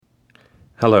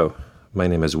Hello, my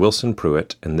name is Wilson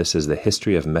Pruitt, and this is the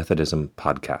History of Methodism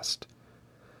podcast.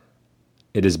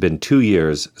 It has been 2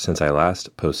 years since I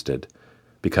last posted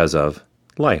because of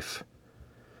life.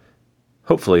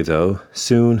 Hopefully, though,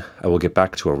 soon I will get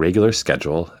back to a regular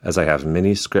schedule as I have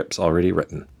many scripts already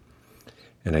written.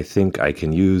 And I think I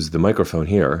can use the microphone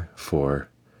here for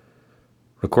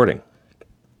recording.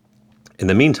 In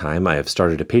the meantime, I have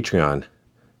started a Patreon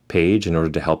page in order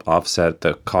to help offset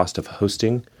the cost of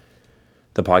hosting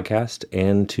the podcast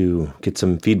and to get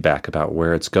some feedback about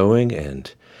where it's going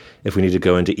and if we need to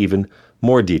go into even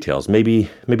more details. Maybe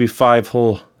 5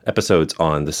 whole episodes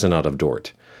on the Synod of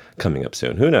Dort coming up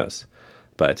soon. Who knows?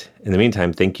 But in the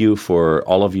meantime, thank you for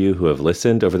all of you who have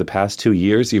listened over the past 2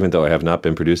 years, even though I have not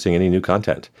been producing any new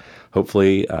content.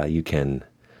 Hopefully you can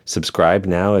subscribe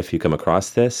now if you come across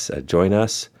this. Join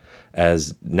us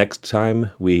as next time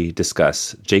we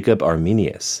discuss Jacob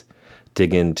Arminius,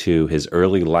 dig into his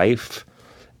early life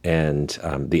and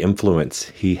the influence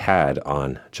he had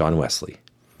on John Wesley.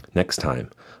 Next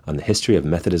time on the History of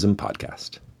Methodism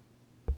podcast.